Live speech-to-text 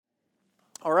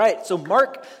All right, so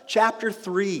Mark chapter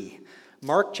 3.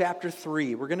 Mark chapter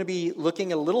 3. We're going to be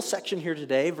looking at a little section here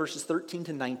today, verses 13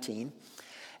 to 19.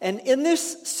 And in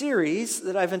this series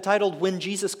that I've entitled When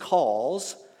Jesus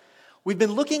Calls, we've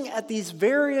been looking at these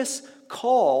various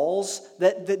calls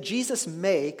that Jesus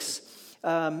makes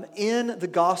in the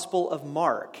Gospel of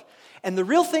Mark. And the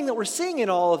real thing that we're seeing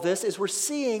in all of this is we're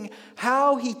seeing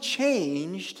how he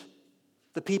changed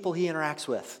the people he interacts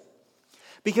with.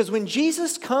 Because when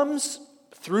Jesus comes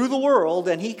through the world,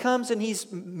 and he comes and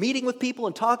he's meeting with people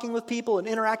and talking with people and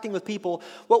interacting with people,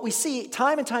 what we see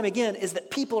time and time again is that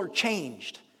people are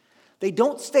changed. They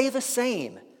don't stay the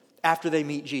same after they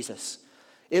meet Jesus.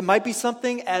 It might be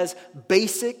something as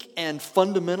basic and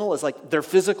fundamental as like their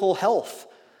physical health,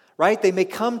 right? They may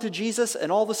come to Jesus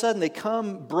and all of a sudden they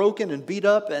come broken and beat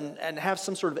up and have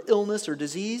some sort of illness or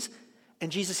disease,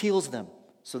 and Jesus heals them.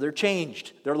 So they're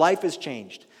changed. Their life is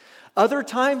changed. Other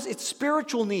times it's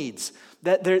spiritual needs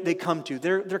that they come to.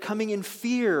 They're coming in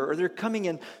fear or they're coming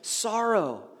in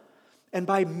sorrow. And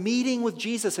by meeting with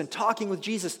Jesus and talking with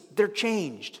Jesus, they're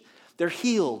changed. They're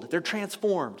healed. They're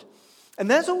transformed. And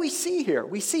that's what we see here.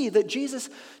 We see that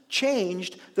Jesus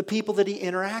changed the people that he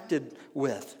interacted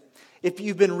with. If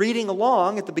you've been reading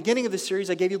along, at the beginning of the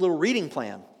series, I gave you a little reading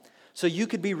plan. So you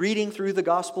could be reading through the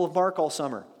Gospel of Mark all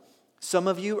summer. Some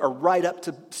of you are right up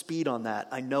to speed on that.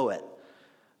 I know it.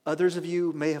 Others of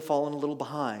you may have fallen a little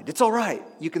behind. It's all right.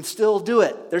 You can still do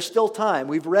it. There's still time.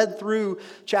 We've read through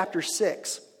chapter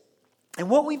 6. And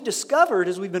what we've discovered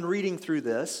as we've been reading through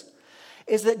this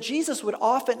is that Jesus would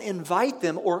often invite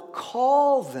them or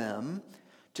call them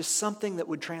to something that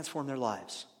would transform their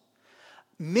lives.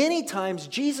 Many times,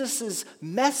 Jesus'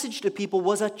 message to people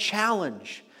was a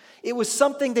challenge. It was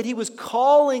something that he was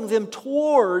calling them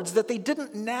towards that they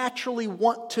didn't naturally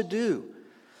want to do.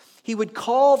 He would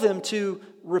call them to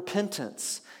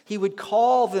repentance. He would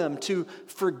call them to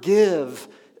forgive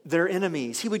their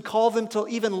enemies. He would call them to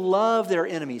even love their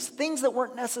enemies. Things that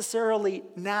weren't necessarily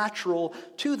natural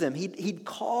to them. He'd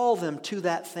call them to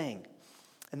that thing.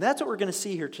 And that's what we're going to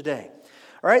see here today.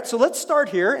 All right, so let's start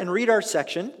here and read our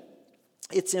section.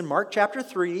 It's in Mark chapter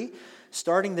 3,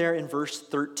 starting there in verse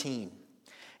 13. And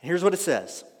here's what it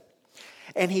says.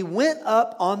 And he went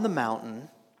up on the mountain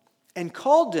and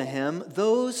called to him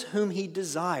those whom he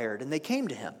desired, and they came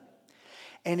to him.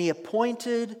 And he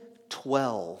appointed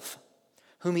 12,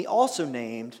 whom he also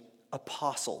named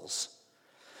apostles,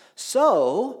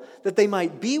 so that they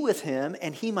might be with him,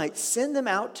 and he might send them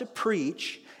out to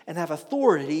preach and have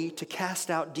authority to cast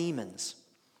out demons.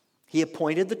 He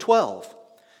appointed the 12,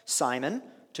 Simon,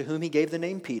 to whom he gave the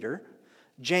name Peter,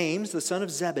 James, the son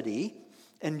of Zebedee,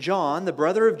 and John, the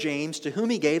brother of James, to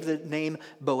whom he gave the name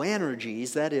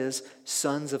Boanerges, that is,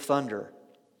 sons of thunder.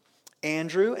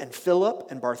 Andrew and Philip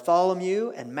and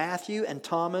Bartholomew and Matthew and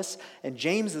Thomas and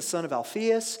James the son of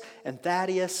Alphaeus and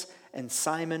Thaddeus and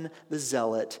Simon the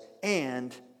Zealot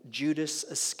and Judas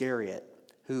Iscariot,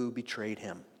 who betrayed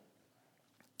him.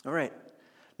 All right.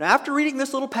 Now, after reading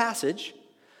this little passage,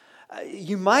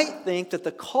 you might think that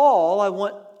the call I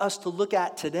want us to look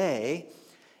at today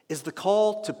is the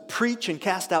call to preach and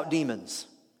cast out demons,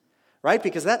 right?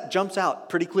 Because that jumps out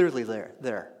pretty clearly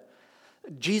there.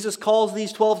 Jesus calls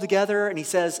these 12 together and he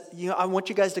says, I want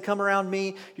you guys to come around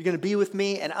me. You're going to be with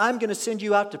me and I'm going to send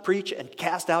you out to preach and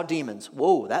cast out demons.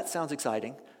 Whoa, that sounds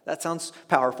exciting. That sounds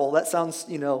powerful. That sounds,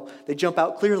 they jump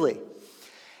out clearly.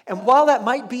 And while that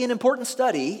might be an important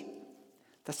study,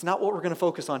 that's not what we're going to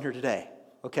focus on here today,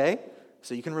 okay?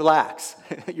 So you can relax.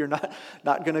 You're not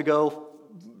going to go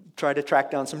try to track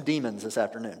down some demons this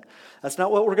afternoon. That's not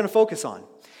what we're going to focus on.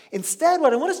 Instead,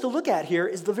 what I want us to look at here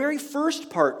is the very first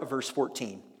part of verse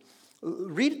 14.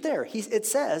 Read it there. It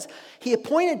says, he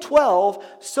appointed 12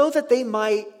 so that they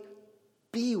might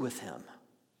be with him.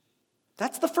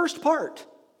 That's the first part.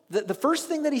 The first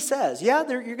thing that he says, you're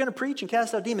going to preach and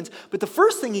cast out demons, but the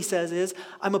first thing he says is,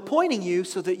 I'm appointing you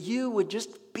so that you would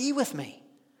just be with me.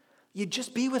 You'd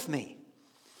just be with me.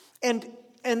 And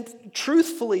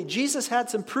truthfully, Jesus had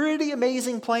some pretty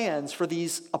amazing plans for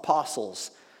these apostles,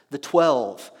 the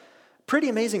 12. Pretty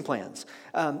amazing plans.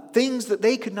 Things that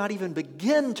they could not even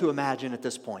begin to imagine at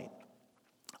this point.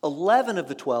 11 of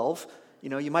the 12,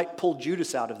 you might pull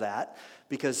Judas out of that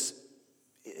because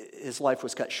his life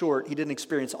was cut short. He didn't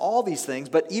experience all these things,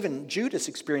 but even Judas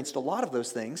experienced a lot of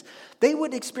those things. They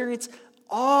would experience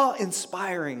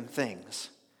awe-inspiring things.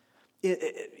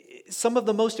 Some of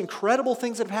the most incredible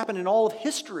things that have happened in all of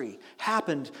history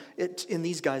happened in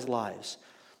these guys' lives.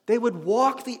 They would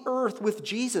walk the earth with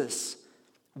Jesus,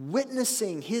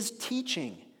 witnessing his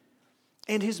teaching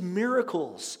and his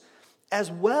miracles,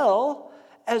 as well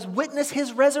as witness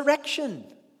his resurrection.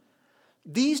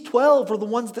 These 12 were the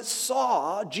ones that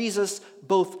saw Jesus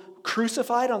both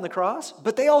crucified on the cross,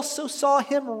 but they also saw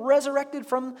him resurrected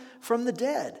from the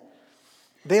dead.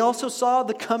 They also saw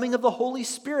the coming of the Holy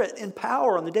Spirit in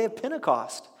power on the day of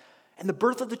Pentecost and the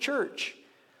birth of the church.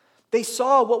 They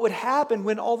saw what would happen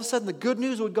when all of a sudden the good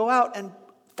news would go out and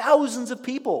thousands of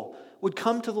people would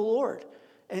come to the Lord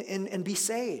and be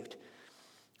saved.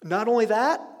 Not only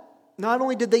that, not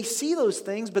only did they see those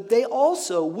things, but they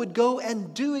also would go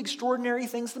and do extraordinary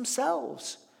things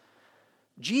themselves.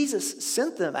 Jesus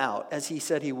sent them out, as he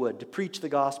said he would, to preach the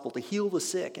gospel, to heal the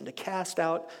sick, and to cast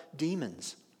out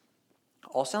demons.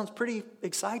 All sounds pretty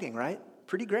exciting, right?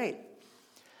 Pretty great.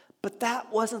 But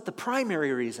that wasn't the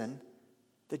primary reason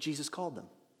that Jesus called them.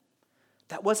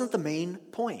 That wasn't the main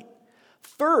point.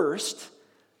 First,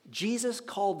 Jesus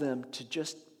called them to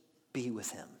just be with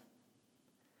him.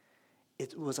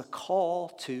 It was a call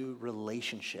to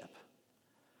relationship.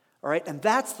 All right, and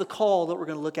that's the call that we're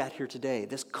going to look at here today.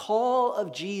 This call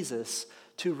of Jesus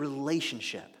to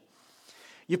relationship.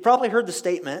 You've probably heard the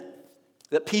statement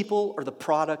that people are the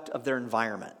product of their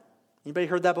environment. Anybody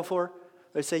heard that before?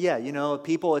 They say, yeah,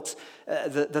 people, it's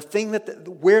the thing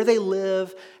where they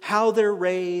live, how they're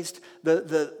raised,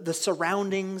 the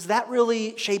surroundings, that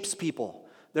really shapes people.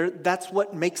 That's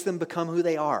what makes them become who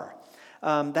they are.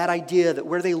 That idea that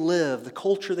where they live, the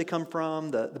culture they come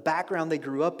from, the background they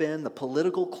grew up in, the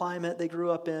political climate they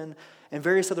grew up in, and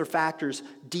various other factors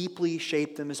deeply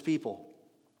shape them as people.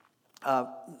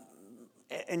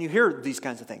 And you hear these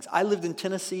kinds of things. I lived in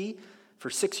Tennessee for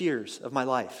 6 years of my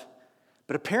life.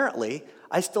 But apparently,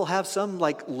 I still have some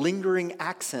lingering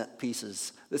accent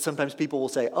pieces that sometimes people will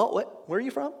say, oh, what? Where are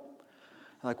you from?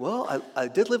 I'm like, well,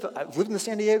 I've lived in the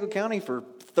San Diego County for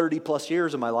 30 plus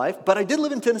years of my life, but I did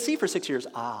live in Tennessee for 6 years.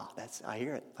 I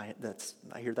hear it.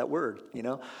 I hear that word,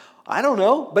 I don't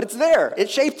know, but it's there. It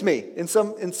shaped me in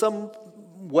some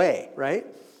way, right?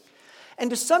 And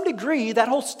to some degree, that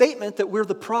whole statement that we're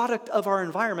the product of our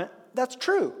environment, that's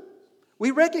true.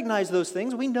 We recognize those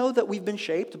things. We know that we've been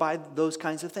shaped by those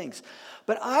kinds of things.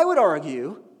 But I would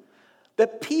argue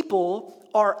that people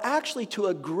are actually, to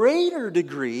a greater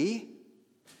degree,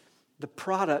 the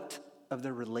product of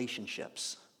their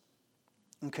relationships.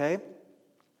 Okay?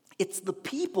 It's the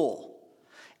people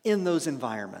in those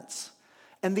environments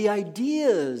and the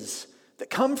ideas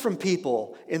that come from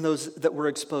people in those that we're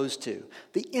exposed to,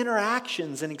 the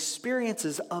interactions and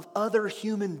experiences of other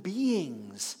human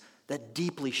beings that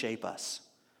deeply shape us.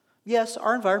 Yes,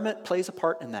 our environment plays a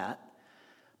part in that.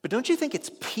 But don't you think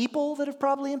it's people that have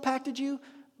probably impacted you,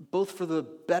 both for the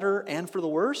better and for the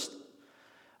worse?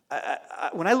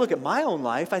 When I look at my own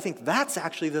life, I think that's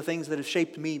actually the things that have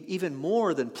shaped me even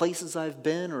more than places I've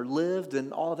been or lived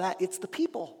and all of that. It's the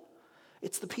people.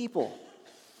 It's the people.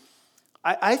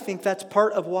 I think that's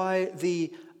part of why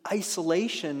the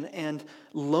isolation and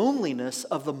loneliness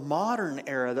of the modern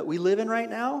era that we live in right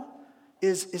now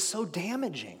is so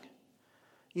damaging.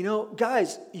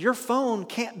 Guys, your phone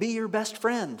can't be your best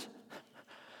friend.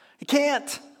 It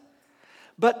can't.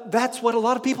 But that's what a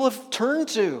lot of people have turned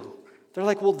to. They're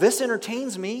like, well, this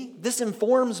entertains me. This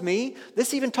informs me.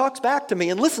 This even talks back to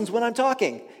me and listens when I'm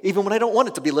talking, even when I don't want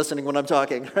it to be listening when I'm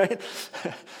talking, right?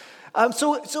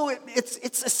 So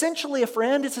it's essentially a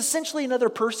friend. It's essentially another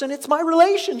person. It's my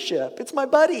relationship. It's my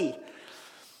buddy.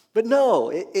 But no,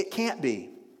 it can't be.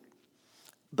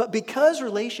 But because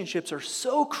relationships are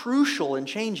so crucial in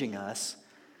changing us,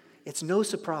 it's no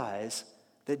surprise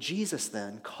that Jesus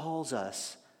then calls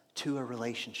us to a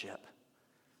relationship.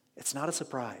 It's not a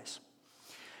surprise.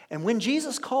 And when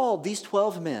Jesus called these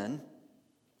 12 men,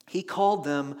 he called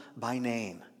them by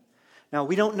name. Now,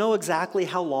 we don't know exactly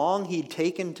how long he'd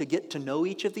taken to get to know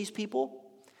each of these people.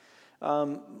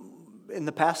 In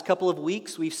the past couple of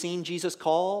weeks, we've seen Jesus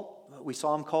call. We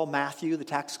saw him call Matthew, the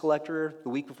tax collector. The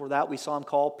week before that, we saw him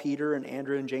call Peter and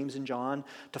Andrew and James and John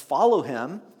to follow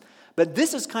him. But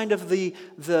this is kind of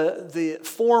the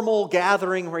formal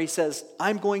gathering where he says,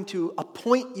 I'm going to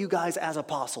appoint you guys as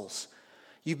apostles.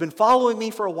 You've been following me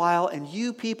for a while, and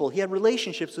you people, he had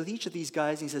relationships with each of these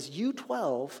guys. He says, you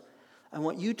 12, I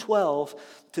want you 12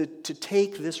 to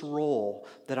take this role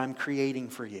that I'm creating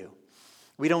for you.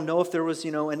 We don't know if there was,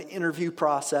 an interview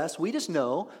process. We just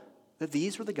know that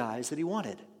these were the guys that he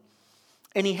wanted.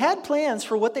 And he had plans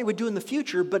for what they would do in the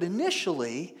future, but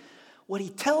initially, what he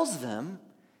tells them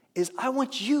is, I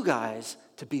want you guys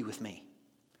to be with me.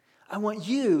 I want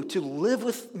you to live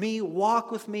with me,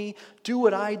 walk with me, do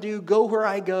what I do, go where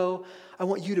I go. I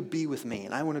want you to be with me,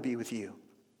 and I want to be with you.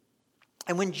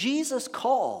 And when Jesus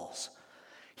calls,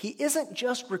 he isn't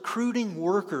just recruiting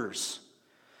workers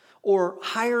or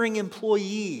hiring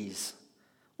employees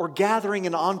or gathering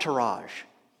an entourage.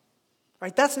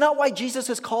 Right? That's not why Jesus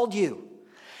has called you.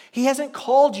 He hasn't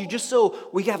called you just so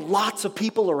we have lots of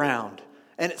people around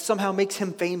and it somehow makes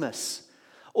him famous.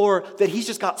 Or that he's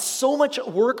just got so much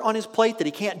work on his plate that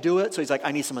he can't do it, so he's like,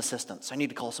 I need some assistance. I need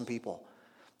to call some people.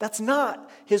 That's not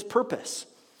his purpose.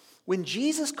 When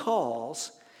Jesus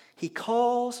calls, he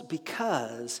calls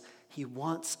because he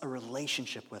wants a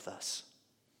relationship with us.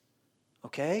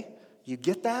 Okay? You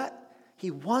get that? He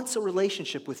wants a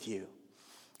relationship with you.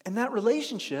 And that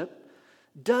relationship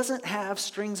doesn't have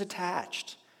strings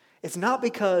attached. It's not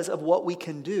because of what we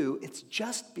can do. It's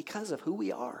just because of who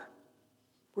we are.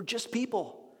 We're just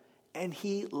people. And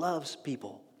he loves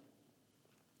people.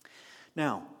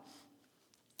 Now,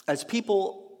 as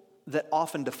people that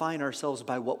often define ourselves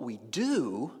by what we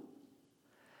do,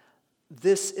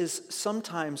 this is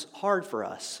sometimes hard for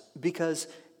us because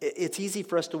it's easy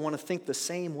for us to want to think the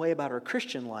same way about our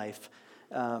Christian life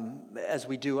as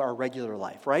we do our regular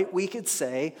life, right? We could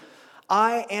say,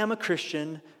 I am a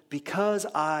Christian because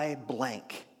I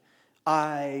blank.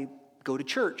 I go to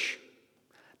church,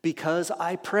 because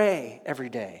I pray every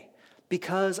day,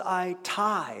 because I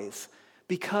tithe,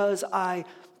 because I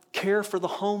care for the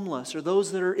homeless or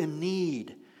those that are in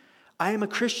need. I am a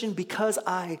Christian because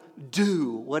I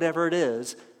do whatever it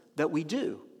is that we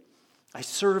do. I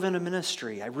serve in a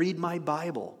ministry. I read my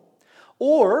Bible.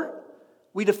 Or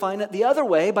we define it the other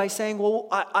way by saying, well,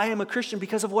 I am a Christian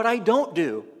because of what I don't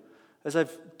do. As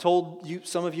I've told you,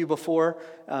 some of you before,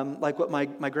 like what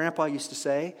my grandpa used to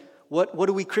say, what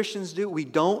do we Christians do? We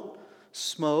don't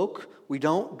smoke, we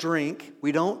don't drink,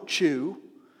 we don't chew,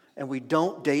 and we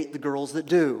don't date the girls that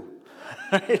do.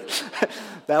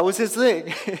 That was his thing.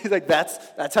 He's like,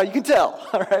 that's how you can tell,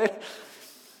 all right?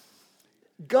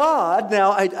 God,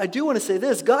 now I do want to say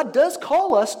this, God does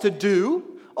call us to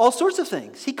do all sorts of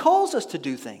things. He calls us to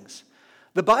do things.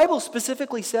 The Bible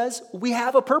specifically says we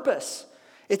have a purpose.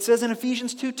 It says in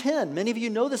Ephesians 2:10, many of you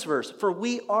know this verse, for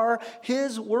we are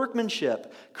his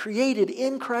workmanship, created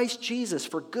in Christ Jesus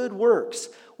for good works,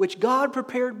 which God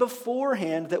prepared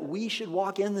beforehand that we should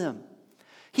walk in them.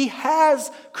 He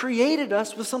has created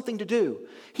us with something to do.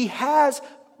 He has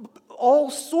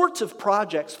all sorts of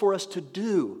projects for us to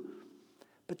do.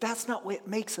 But that's not what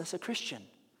makes us a Christian.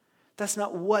 That's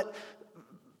not what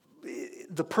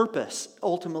the purpose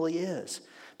ultimately is.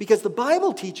 Because the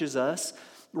Bible teaches us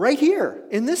right here,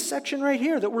 in this section right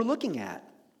here that we're looking at,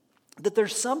 that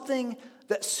there's something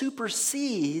that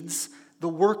supersedes the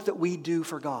work that we do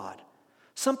for God.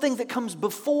 Something that comes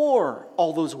before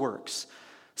all those works.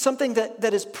 Something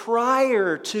that is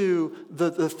prior to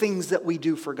the things that we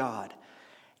do for God.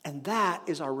 And that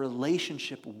is our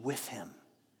relationship with him.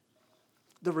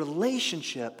 The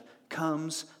relationship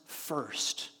comes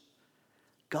first.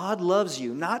 God loves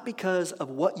you not because of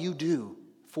what you do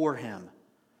for him,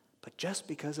 but just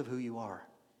because of who you are.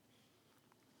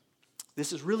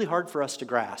 This is really hard for us to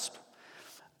grasp.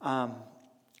 And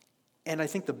I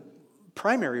think the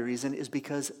primary reason is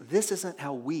because this isn't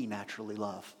how we naturally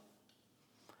love.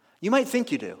 You might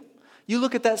think you do. You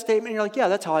look at that statement and you're like, yeah,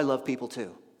 that's how I love people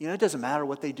too. You know, it doesn't matter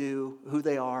what they do, who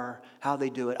they are, how they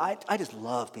do it. I just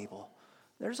love people.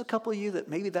 There's a couple of you that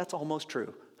maybe that's almost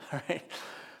true. All right?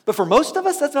 But for most of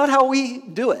us, that's not how we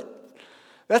do it.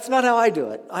 That's not how I do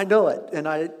it. I know it, and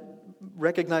I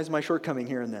recognize my shortcoming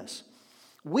here in this.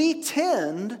 We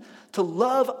tend to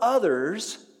love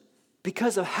others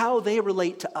because of how they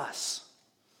relate to us.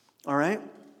 All right?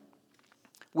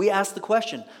 We ask the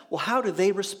question, well, how do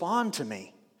they respond to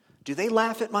me? Do they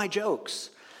laugh at my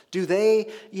jokes? Do they,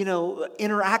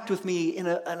 interact with me in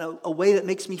a way that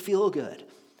makes me feel good?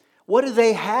 What do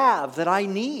they have that I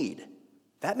need?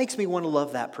 That makes me want to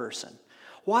love that person.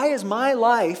 Why is my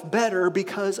life better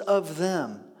because of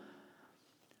them?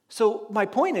 So my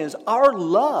point is, our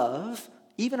love,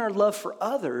 even our love for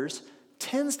others,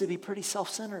 tends to be pretty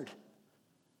self-centered.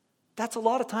 That's a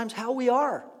lot of times how we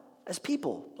are as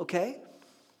people, okay?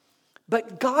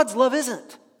 But God's love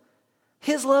isn't.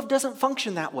 His love doesn't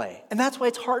function that way. And that's why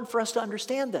it's hard for us to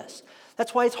understand this.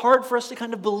 That's why it's hard for us to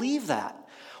kind of believe that.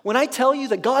 When I tell you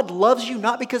that God loves you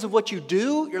not because of what you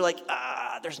do, you're like,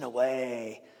 there's no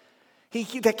way.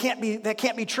 That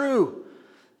can't be true.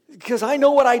 Because I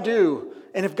know what I do.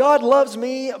 And if God loves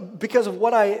me because of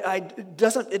what it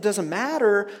doesn't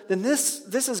matter, then this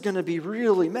is going to be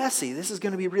really messy. This is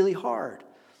going to be really hard.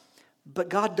 But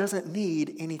God doesn't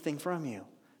need anything from you.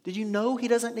 Did you know he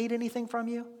doesn't need anything from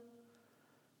you?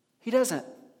 He doesn't.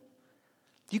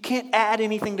 You can't add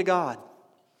anything to God.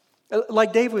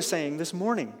 Like Dave was saying this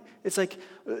morning, it's like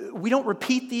we don't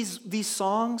repeat these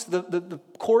songs, the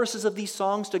choruses of these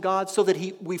songs to God so that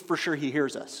we for sure he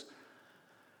hears us.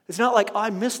 It's not like, I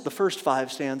missed the first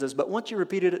 5 stanzas, but once you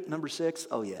repeated it, number 6,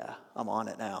 oh yeah, I'm on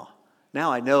it now.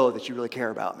 Now I know that you really care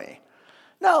about me.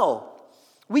 No,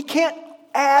 we can't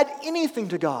add anything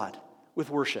to God with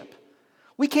worship.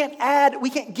 We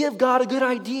can't give God a good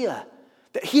idea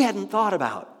that he hadn't thought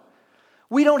about.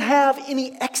 We don't have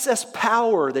any excess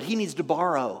power that he needs to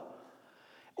borrow.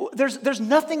 There's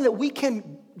nothing that we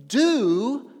can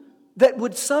do that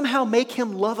would somehow make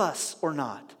him love us or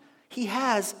not. He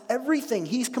has everything.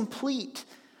 He's complete.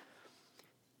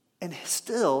 And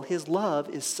still, his love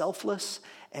is selfless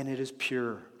and it is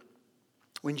pure.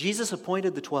 When Jesus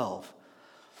appointed the 12,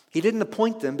 he didn't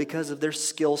appoint them because of their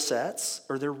skill sets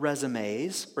or their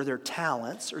resumes or their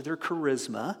talents or their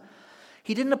charisma.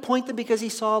 He didn't appoint them because he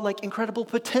saw like incredible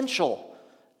potential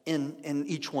in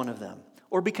each one of them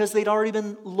or because they'd already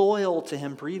been loyal to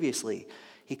him previously.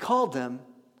 He called them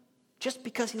just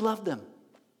because he loved them.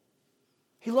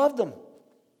 He loved them.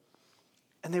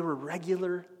 And they were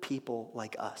regular people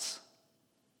like us.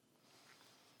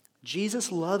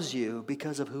 Jesus loves you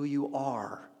because of who you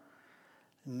are,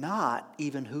 not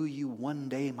even who you one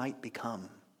day might become.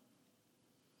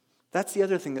 That's the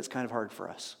other thing that's kind of hard for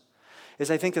us, is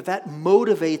I think that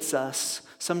motivates us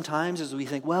sometimes as we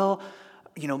think, well,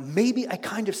 maybe I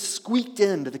kind of squeaked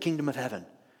into the kingdom of heaven,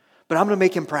 but I'm going to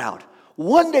make him proud.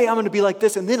 One day I'm going to be like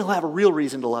this, and then he'll have a real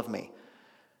reason to love me.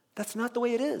 That's not the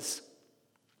way it is.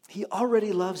 He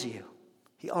already loves you.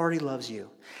 He already loves you.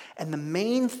 And the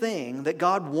main thing that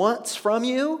God wants from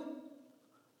you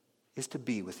is to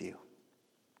be with you.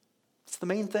 It's the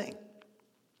main thing.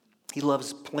 He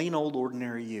loves plain old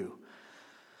ordinary you.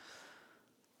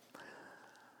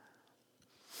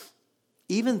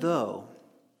 Even though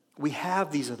we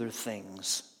have these other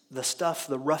things, the stuff,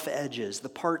 the rough edges, the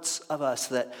parts of us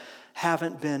that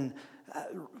haven't been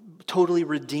totally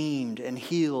redeemed and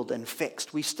healed and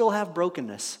fixed, we still have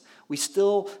brokenness. We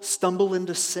still stumble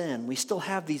into sin. We still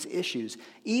have these issues.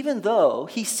 Even though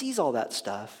he sees all that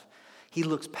stuff, he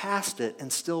looks past it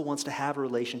and still wants to have a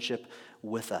relationship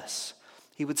with us.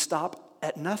 He would stop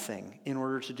at nothing in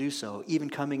order to do so, even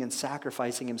coming and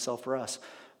sacrificing himself for us.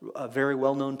 A very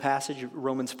well-known passage,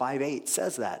 Romans 5:8,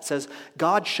 says that. It says,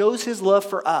 God shows his love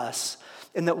for us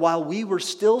in that while we were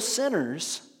still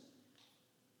sinners,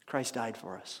 Christ died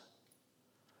for us.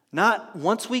 Not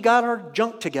once we got our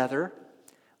junk together,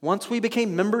 once we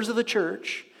became members of the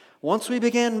church, once we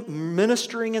began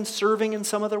ministering and serving in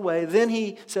some other way, then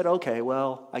he said, okay,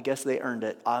 well, I guess they earned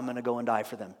it. I'm going to go and die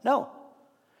for them. No.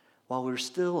 While we were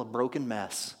still a broken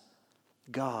mess,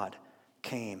 God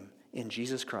came in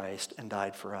Jesus Christ and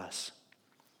died for us.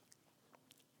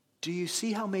 Do you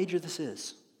see how major this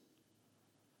is?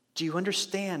 Do you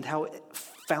understand how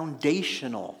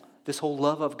foundational this whole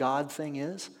love of God thing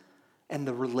is? And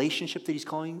the relationship that he's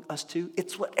calling us to?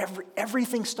 It's what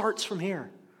everything starts from here.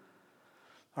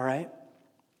 All right?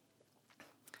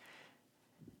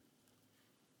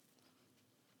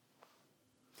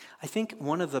 I think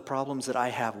one of the problems that I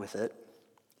have with it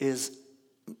is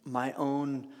my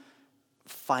own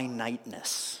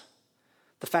finiteness.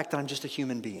 The fact that I'm just a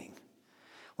human being.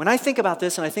 When I think about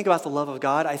this and I think about the love of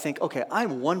God, I think, okay,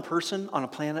 I'm one person on a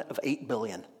planet of 8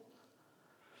 billion.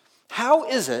 How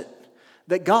is it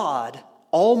that God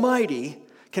Almighty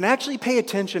can actually pay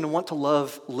attention and want to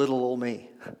love little old me?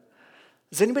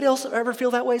 Does anybody else ever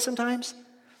feel that way sometimes?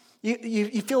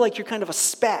 You feel like you're kind of a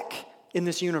speck in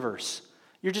this universe.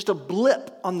 You're just a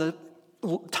blip on the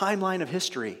timeline of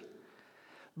history.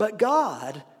 But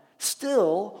God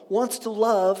still wants to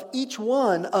love each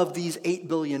one of these 8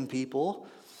 billion people,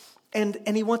 and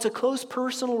he wants a close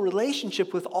personal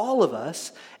relationship with all of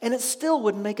us, and it still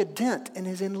wouldn't make a dent in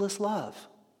his endless love.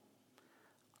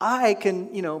 I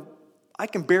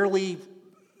can barely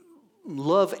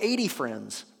love 80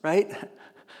 friends, right?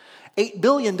 8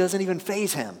 billion doesn't even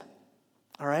faze him,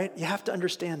 all right? You have to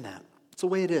understand that. It's the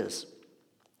way it is.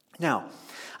 Now,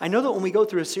 I know that when we go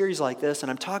through a series like this,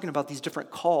 and I'm talking about these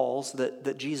different calls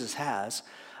that Jesus has,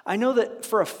 I know that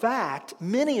for a fact,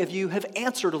 many of you have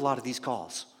answered a lot of these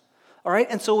calls, all right?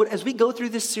 And so as we go through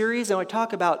this series and I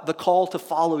talk about the call to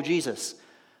follow Jesus,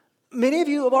 many of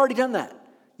you have already done that.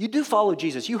 You do follow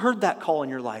Jesus. You heard that call in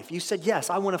your life. You said,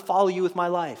 yes, I want to follow you with my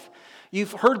life.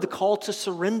 You've heard the call to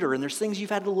surrender, and there's things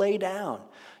you've had to lay down.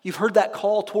 You've heard that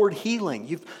call toward healing.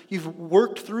 You've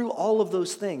worked through all of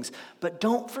those things. But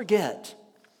don't forget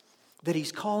that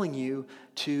he's calling you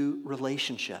to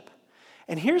relationship.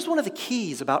 And here's one of the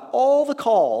keys about all the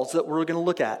calls that we're going to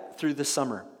look at through this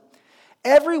summer.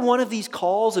 Every one of these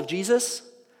calls of Jesus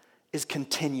is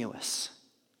continuous.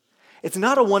 It's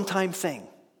not a one-time thing.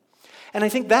 And I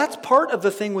think that's part of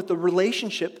the thing with the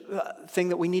relationship thing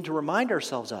that we need to remind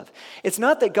ourselves of. It's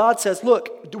not that God says,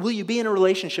 look, will you be in a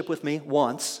relationship with me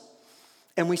once?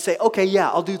 And we say, okay, yeah,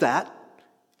 I'll do that.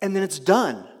 And then it's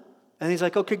done. And he's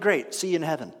like, okay, great, see you in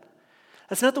heaven.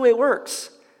 That's not the way it works.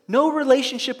 No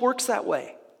relationship works that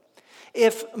way.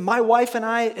 If my wife and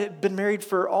I had been married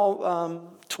for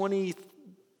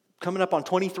coming up on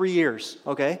 23 years,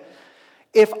 okay?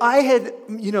 If I had,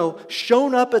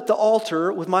 shown up at the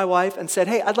altar with my wife and said,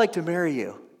 hey, I'd like to marry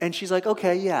you. And she's like,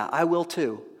 okay, yeah, I will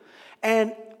too.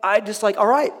 And I just like, all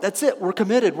right, that's it. We're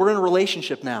committed. We're in a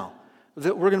relationship now.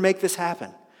 We're going to make this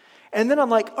happen. And then I'm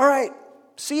like, all right,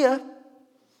 see ya.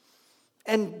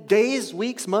 And days,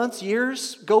 weeks, months,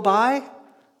 years go by.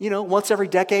 Once every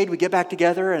decade we get back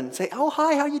together and say, oh,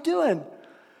 hi, how you doing?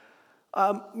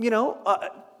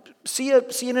 See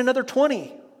you in another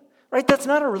 20. Right? That's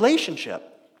not a relationship.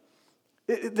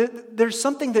 There's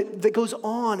something that goes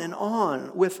on and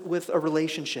on with a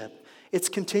relationship. It's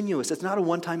continuous. It's not a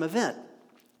one-time event.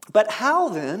 But how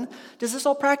then does this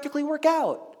all practically work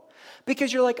out?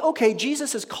 Because you're like, okay,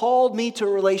 Jesus has called me to a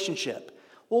relationship.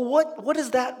 Well, what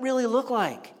does that really look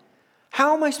like?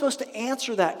 How am I supposed to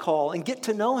answer that call and get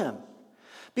to know him?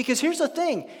 Because here's the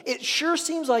thing. It sure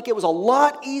seems like it was a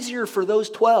lot easier for those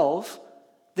 12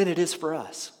 than it is for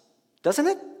us. Doesn't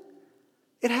it?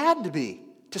 It had to be,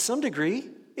 to some degree.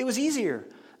 It was easier.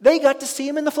 They got to see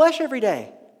him in the flesh every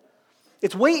day.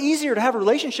 It's way easier to have a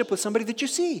relationship with somebody that you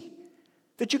see,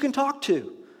 that you can talk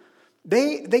to.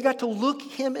 They got to look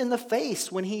him in the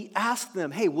face when he asked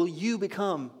them, hey, will you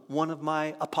become one of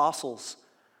my apostles?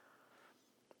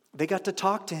 They got to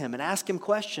talk to him and ask him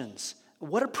questions.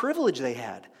 What a privilege they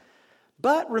had.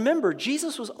 But remember,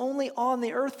 Jesus was only on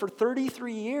the earth for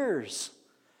 33 years.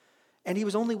 And he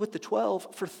was only with the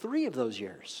 12 for 3 of those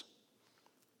years.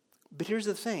 But here's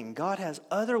the thing. God has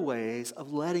other ways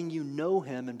of letting you know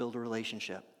him and build a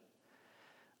relationship.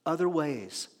 Other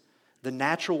ways. The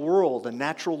natural world, the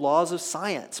natural laws of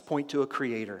science point to a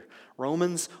creator.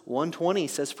 Romans 1:20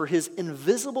 says, for his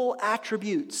invisible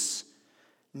attributes,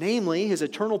 namely his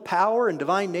eternal power and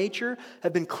divine nature,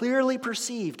 have been clearly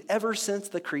perceived ever since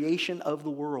the creation of the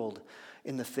world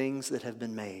in the things that have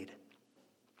been made.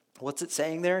 What's it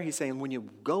saying there? He's saying when you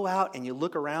go out and you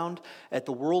look around at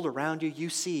the world around you, you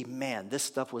see, man, this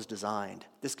stuff was designed.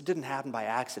 This didn't happen by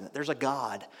accident. There's a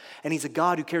God, and he's a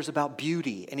God who cares about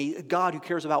beauty, and he's a God who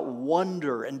cares about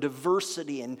wonder and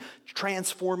diversity and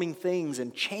transforming things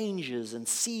and changes and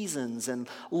seasons and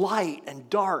light and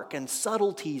dark and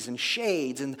subtleties and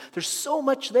shades. And there's so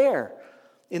much there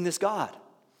in this God.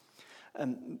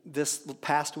 This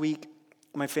past week,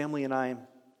 my family and I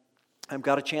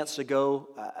got a chance to go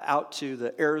out to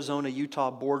the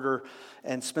Arizona-Utah border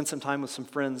and spend some time with some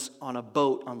friends on a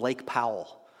boat on Lake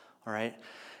Powell, all right?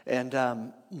 And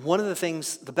one of the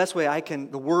things,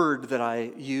 the word that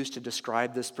I use to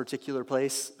describe this particular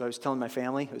place, I was telling my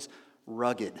family, was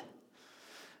rugged.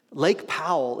 Lake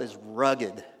Powell is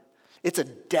rugged. It's a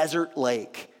desert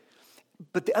lake.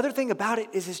 But the other thing about it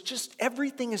is it's just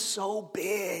everything is so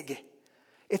big.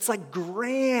 It's like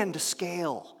grand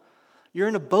scale. You're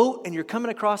in a boat and you're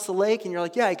coming across the lake and you're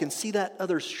like, yeah, I can see that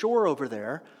other shore over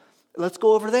there. Let's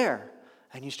go over there.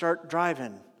 And you start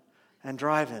driving and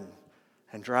driving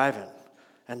and driving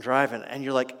and driving. And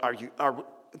you're like, are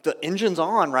the engine's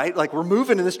on, right? Like we're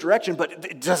moving in this direction, but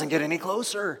it doesn't get any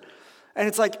closer. And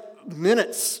it's like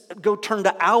minutes go turn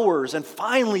to hours. And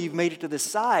finally you've made it to this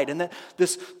side. And then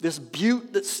this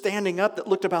butte that's standing up that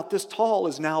looked about this tall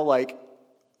is now like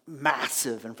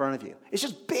massive in front of you. It's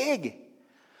just big.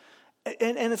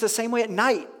 And it's the same way at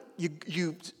night.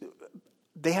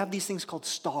 They have these things called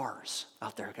stars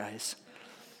out there, guys.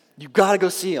 You've got to go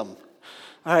see them.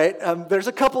 All right, there's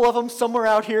a couple of them somewhere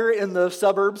out here in the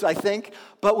suburbs, I think.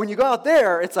 But when you go out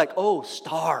there, it's like, oh,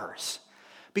 stars.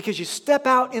 Because you step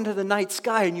out into the night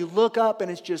sky and you look up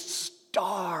and it's just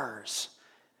stars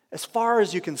as far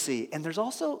as you can see. And there's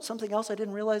also something else I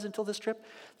didn't realize until this trip.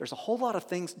 There's a whole lot of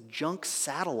things, junk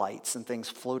satellites and things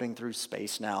floating through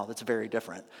space now that's very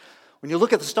different. When you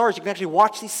look at the stars, you can actually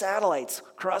watch these satellites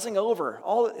crossing over.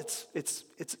 It's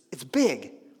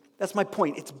big. That's my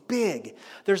point. It's big.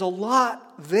 There's a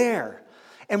lot there.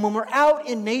 And when we're out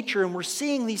in nature and we're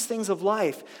seeing these things of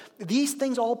life, these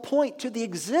things all point to the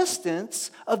existence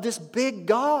of this big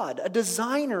God, a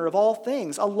designer of all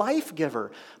things, a life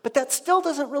giver. But that still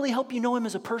doesn't really help you know him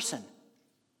as a person.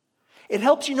 It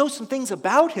helps you know some things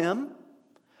about him.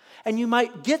 And you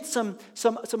might get some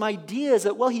ideas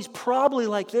that, well, he's probably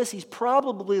like this, he's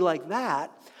probably like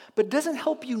that, but it doesn't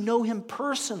help you know him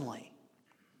personally.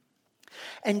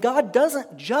 And God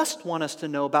doesn't just want us to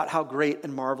know about how great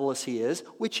and marvelous he is,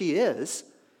 which he is,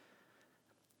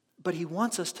 but he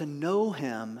wants us to know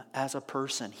him as a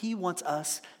person. He wants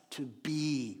us to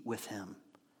be with him.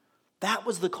 That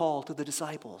was the call to the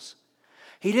disciples.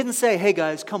 He didn't say, hey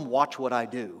guys, come watch what I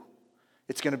do.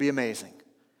 It's going to be amazing.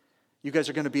 You guys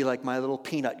are going to be like my little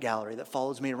peanut gallery that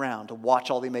follows me around to watch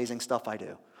all the amazing stuff I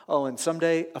do. Oh, and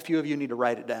someday a few of you need to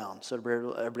write it down so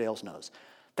everybody else knows.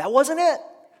 That wasn't it.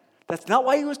 That's not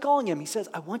why he was calling him. He says,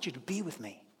 I want you to be with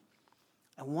me.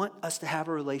 I want us to have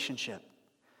a relationship.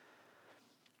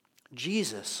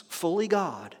 Jesus, fully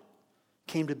God,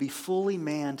 came to be fully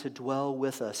man to dwell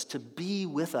with us, to be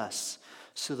with us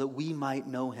so that we might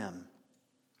know him.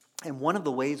 And one of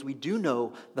the ways we do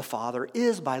know the Father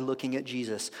is by looking at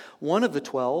Jesus. One of the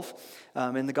 12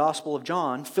 in the Gospel of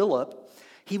John, Philip,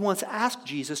 he once asked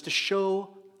Jesus to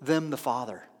show them the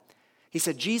Father. He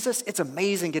said, Jesus, it's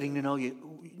amazing getting to know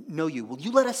you. Will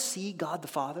you let us see God the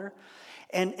Father?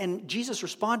 And Jesus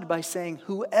responded by saying,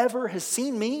 whoever has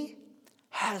seen me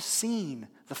has seen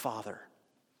the Father.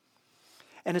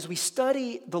 And as we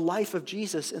study the life of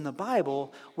Jesus in the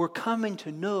Bible, we're coming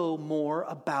to know more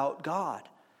about God.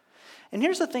 And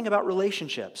here's the thing about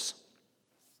relationships.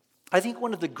 I think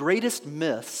one of the greatest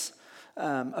myths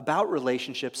about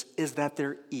relationships is that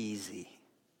they're easy.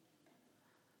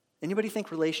 Anybody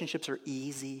think relationships are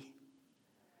easy?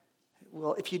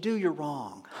 Well, if you do, you're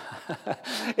wrong.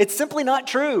 It's simply not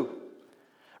true.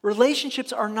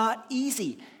 Relationships are not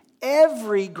easy.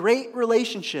 Every great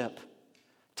relationship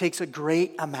takes a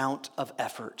great amount of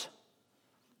effort.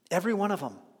 Every one of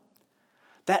them.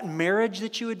 That marriage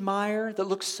that you admire that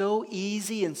looks so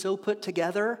easy and so put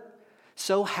together,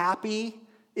 so happy,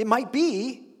 it might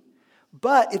be,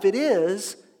 but if it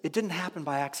is, it didn't happen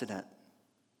by accident.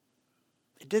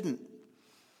 It didn't.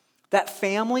 That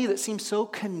family that seems so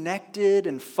connected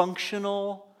and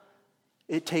functional,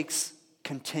 it takes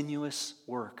continuous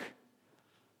work.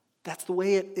 That's the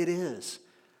way it is.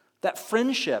 That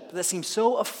friendship that seems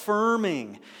so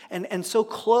affirming and so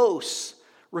close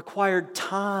required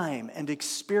time and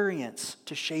experience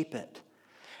to shape it.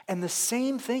 And the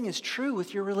same thing is true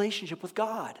with your relationship with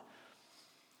God.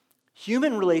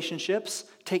 Human relationships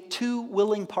take two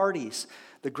willing parties.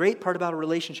 The great part about a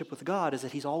relationship with God is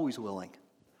that he's always willing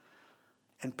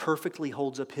and perfectly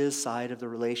holds up his side of the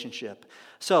relationship.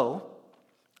 So,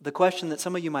 the question that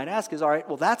some of you might ask is, all right,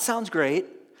 well, that sounds great.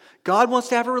 God wants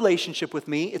to have a relationship with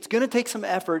me. It's going to take some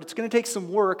effort. It's going to take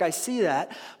some work. I see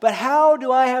that. But how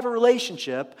do I have a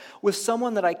relationship with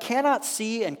someone that I cannot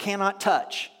see and cannot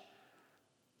touch?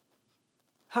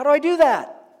 How do I do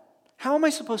that? How am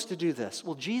I supposed to do this?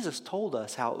 Well, Jesus told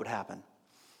us how it would happen.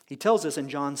 He tells us in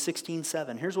John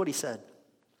 16:7. Here's what he said.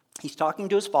 He's talking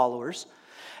to his followers,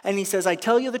 and he says, I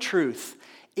tell you the truth.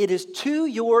 It is to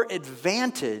your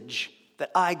advantage that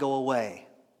I go away.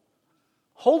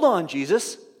 Hold on,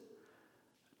 Jesus.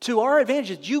 To our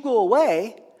advantage, you go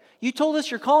away. You told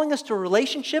us you're calling us to a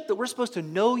relationship that we're supposed to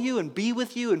know you and be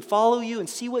with you and follow you and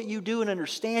see what you do and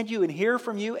understand you and hear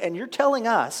from you. And you're telling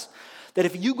us that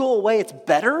if you go away, it's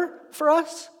better for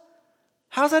us?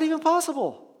 How's that even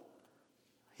possible?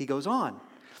 He goes on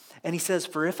and he says,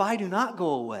 for if I do not go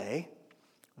away,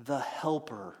 the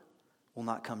helper will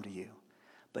not come to you.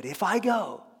 But if I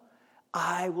go,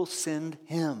 I will send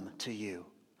him to you.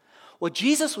 What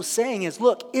Jesus was saying is,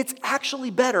 look, it's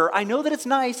actually better. I know that it's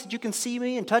nice that you can see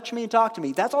me and touch me and talk to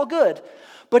me. That's all good.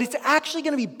 But it's actually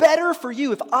going to be better for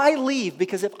you if I leave.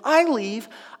 Because if I leave,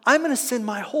 I'm going to send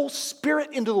my whole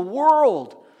Spirit into the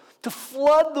world to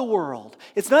flood the world.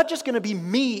 It's not just going to be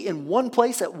me in one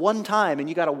place at one time and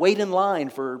you got to wait in line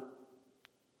for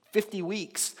 50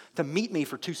 weeks to meet me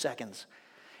for 2 seconds.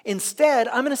 Instead,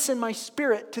 I'm going to send my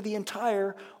Spirit to the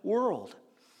entire world.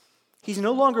 He's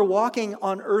no longer walking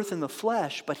on earth in the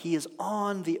flesh, but he is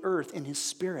on the earth in his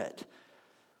spirit.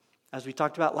 As we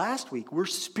talked about last week, we're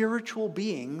spiritual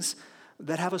beings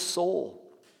that have a soul.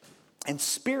 And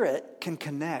spirit can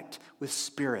connect with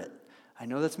spirit. I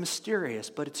know that's mysterious,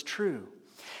 but it's true.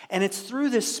 And it's through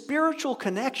this spiritual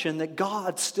connection that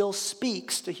God still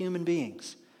speaks to human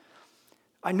beings.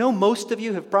 I know most of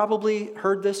you have probably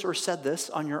heard this or said this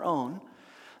on your own.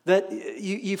 That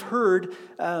you've heard,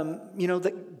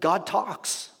 that God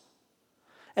talks.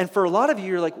 And for a lot of you,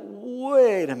 you're like,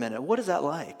 wait a minute, what is that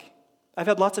like? I've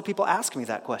had lots of people ask me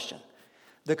that question.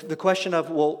 The question of,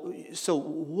 well, so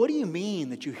what do you mean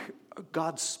that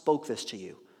God spoke this to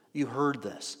you? You heard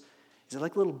this. Is it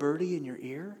like a little birdie in your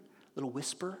ear? A little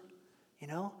whisper?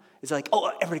 It's like,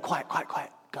 oh, everybody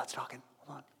quiet. God's talking.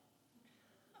 Hold on.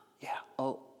 Yeah,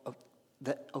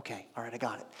 okay, all right, I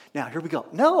got it. Now, here we go.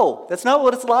 No, that's not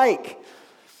what it's like.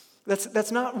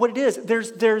 That's not what it is.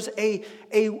 There's a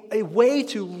way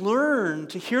to learn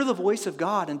to hear the voice of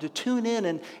God and to tune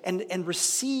in and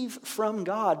receive from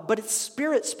God, but it's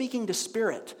spirit speaking to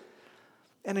spirit.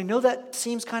 And I know that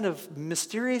seems kind of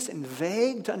mysterious and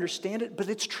vague to understand it, but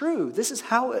it's true. This is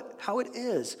how it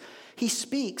is. He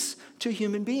speaks to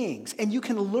human beings, and you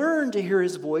can learn to hear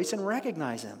his voice and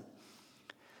recognize him.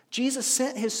 Jesus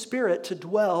sent his Spirit to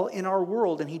dwell in our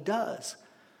world, and he does.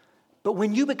 But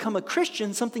when you become a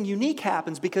Christian, something unique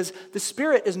happens because the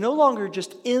Spirit is no longer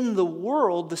just in the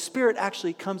world. The Spirit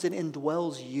actually comes and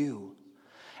indwells you.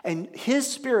 And his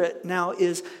Spirit now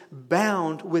is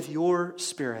bound with your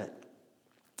spirit.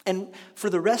 And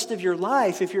for the rest of your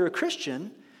life, if you're a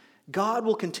Christian, God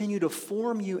will continue to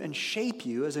form you and shape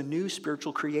you as a new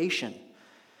spiritual creation,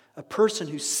 a person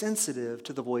who's sensitive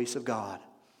to the voice of God,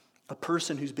 a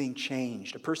person who's being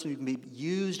changed, a person who can be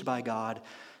used by God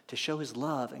to show his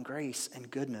love and grace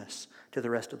and goodness to the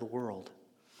rest of the world.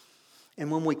 And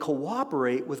when we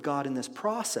cooperate with God in this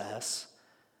process,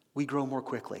 we grow more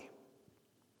quickly.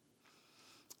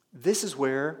 This is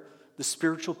where the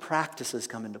spiritual practices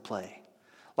come into play.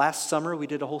 Last summer, we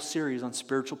did a whole series on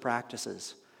spiritual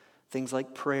practices. Things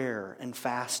like prayer and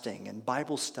fasting and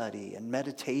Bible study and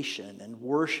meditation and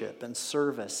worship and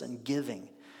service and giving.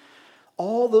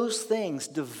 All those things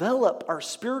develop our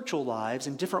spiritual lives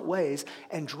in different ways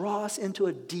and draw us into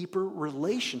a deeper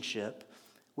relationship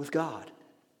with God.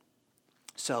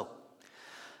 So,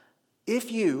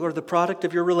 if you are the product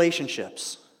of your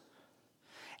relationships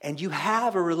and you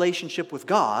have a relationship with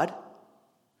God,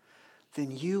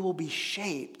 then you will be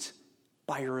shaped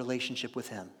by your relationship with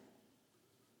him.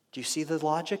 Do you see the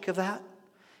logic of that?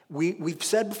 We've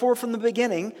said before from the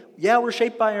beginning, yeah, we're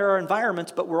shaped by our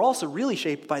environments, but we're also really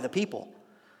shaped by the people.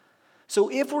 So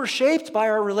if we're shaped by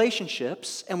our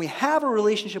relationships and we have a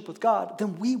relationship with God,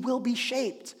 then we will be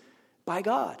shaped by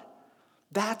God.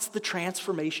 That's the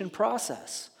transformation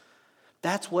process.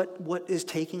 That's what is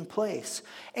taking place.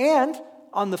 And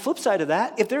on the flip side of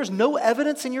that, if there's no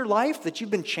evidence in your life that you've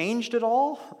been changed at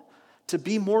all to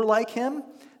be more like him,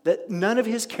 that none of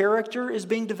his character is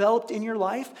being developed in your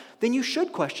life, then you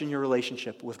should question your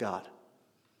relationship with God.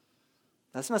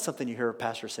 That's not something you hear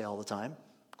pastors say all the time.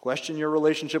 Question your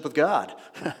relationship with God.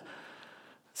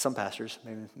 Some pastors,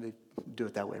 maybe they do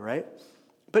it that way, right?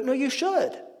 But no, you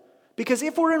should. Because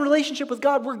if we're in relationship with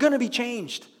God, we're going to be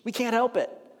changed. We can't help it.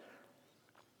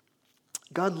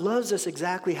 God loves us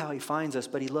exactly how he finds us,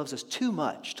 but he loves us too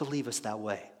much to leave us that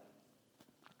way.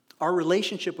 Our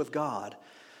relationship with God,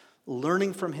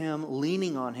 learning from him,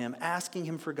 leaning on him, asking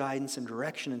him for guidance and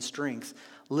direction and strength,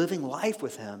 living life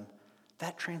with him,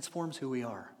 that transforms who we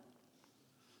are.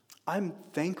 I'm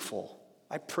thankful.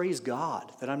 I praise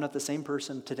God that I'm not the same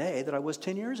person today that I was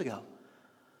 10 years ago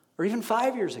or even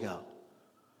 5 years ago.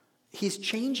 He's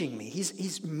changing me.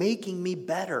 He's making me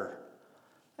better.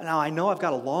 Now, I know I've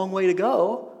got a long way to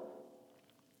go,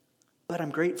 but I'm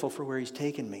grateful for where he's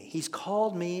taken me. He's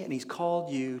called me and he's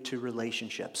called you to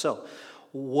relationship. So,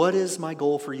 what is my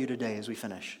goal for you today as we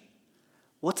finish?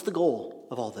 What's the goal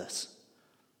of all this?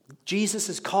 Jesus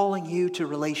is calling you to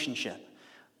relationship.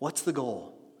 What's the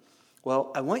goal?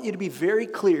 Well, I want you to be very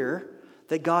clear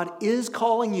that God is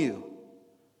calling you,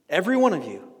 every one of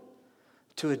you,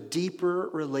 to a deeper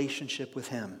relationship with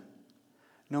him.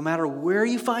 No matter where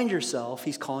you find yourself,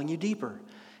 he's calling you deeper.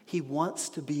 He wants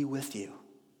to be with you.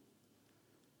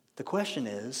 The question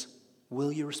is,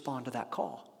 will you respond to that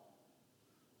call?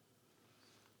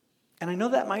 And I know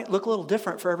that might look a little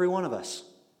different for every one of us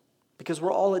because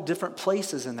we're all at different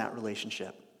places in that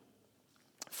relationship.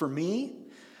 For me,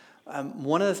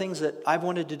 one of the things that I've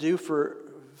wanted to do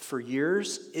for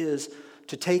years is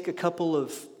to take a couple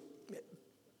of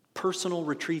personal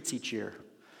retreats each year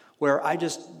where I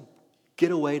just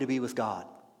get away to be with God.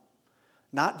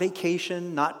 Not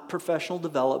vacation, not professional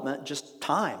development, just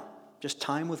time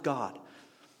with God.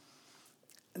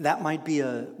 That might be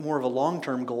more of a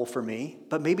long-term goal for me,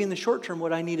 but maybe in the short term,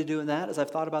 what I need to do in that, as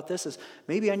I've thought about this, is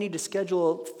maybe I need to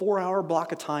schedule a 4-hour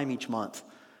block of time each month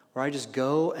where I just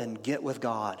go and get with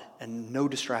God and no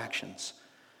distractions.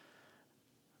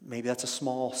 Maybe that's a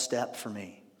small step for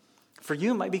me. For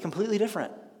you, it might be completely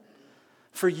different.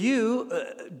 For you,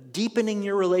 deepening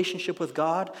your relationship with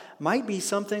God might be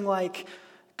something like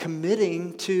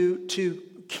committing to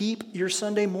keep your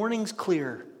Sunday mornings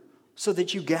clear so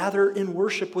that you gather in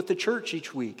worship with the church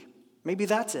each week. Maybe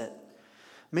that's it.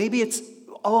 Maybe it's,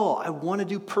 I want to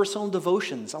do personal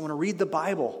devotions. I want to read the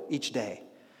Bible each day.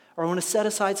 Or I want to set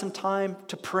aside some time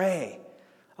to pray.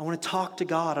 I want to talk to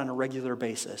God on a regular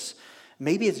basis.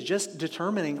 Maybe it's just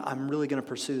determining I'm really going to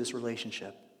pursue this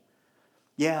relationship.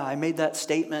 Yeah, I made that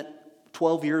statement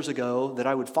 12 years ago that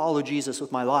I would follow Jesus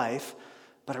with my life,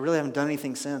 but I really haven't done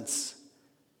anything since.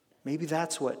 Maybe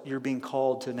that's what you're being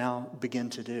called to now begin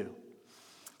to do.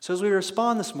 So as we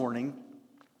respond this morning,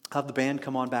 I'll have the band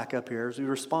come on back up here. As we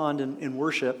respond in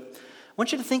worship, I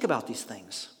want you to think about these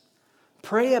things.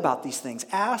 Pray about these things.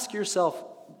 Ask yourself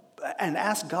and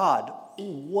ask God,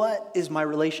 what is my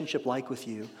relationship like with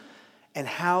you? And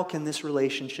how can this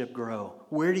relationship grow?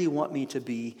 Where do you want me to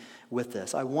be with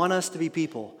this? I want us to be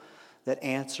people that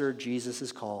answer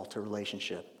Jesus' call to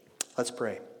relationship. Let's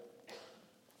pray.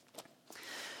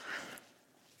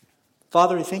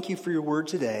 Father, I thank you for your word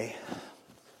today.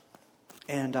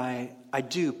 And I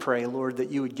do pray, Lord, that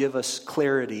you would give us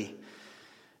clarity.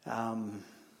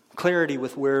 Clarity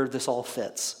with where this all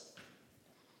fits.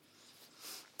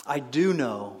 I do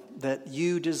know that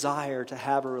you desire to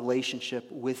have a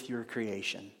relationship with your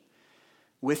creation,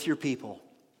 with your people.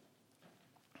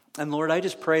 And Lord, I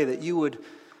just pray that you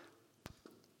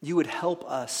would help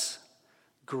us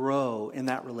grow in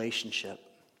that relationship.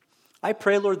 I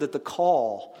pray, Lord, that the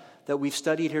call that we've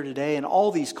studied here today and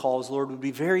all these calls, Lord, would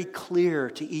be very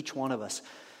clear to each one of us.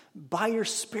 By your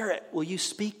Spirit, will you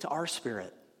speak to our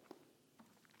spirit?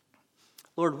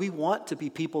 Lord, we want to be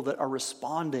people that are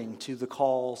responding to the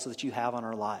calls that you have on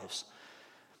our lives.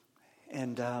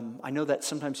 And I know that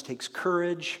sometimes takes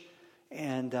courage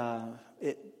and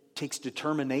it takes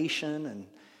determination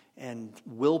and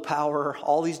willpower,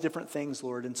 all these different things,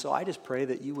 Lord. And so I just pray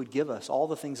that you would give us all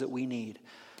the things that we need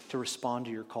to respond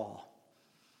to your call.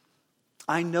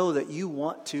 I know that you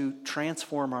want to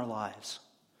transform our lives.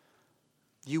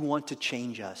 You want to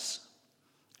change us.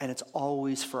 And it's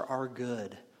always for our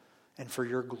good and for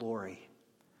your glory.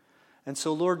 And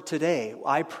so, Lord, today,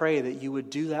 I pray that you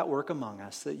would do that work among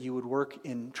us, that you would work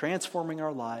in transforming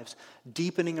our lives,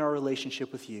 deepening our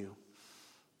relationship with you.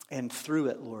 And through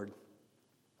it, Lord,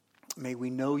 may we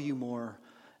know you more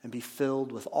and be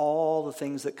filled with all the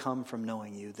things that come from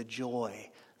knowing you, the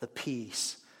joy, the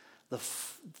peace, the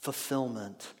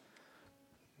fulfillment,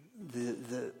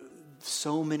 the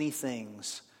so many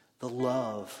things, the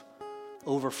love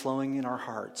overflowing in our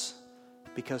hearts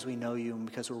because we know you and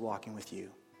because we're walking with you.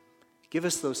 Give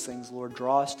us those things, Lord.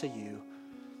 Draw us to you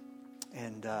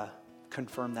and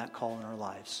confirm that call in our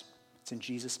lives. It's in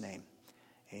Jesus' name.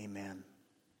 Amen.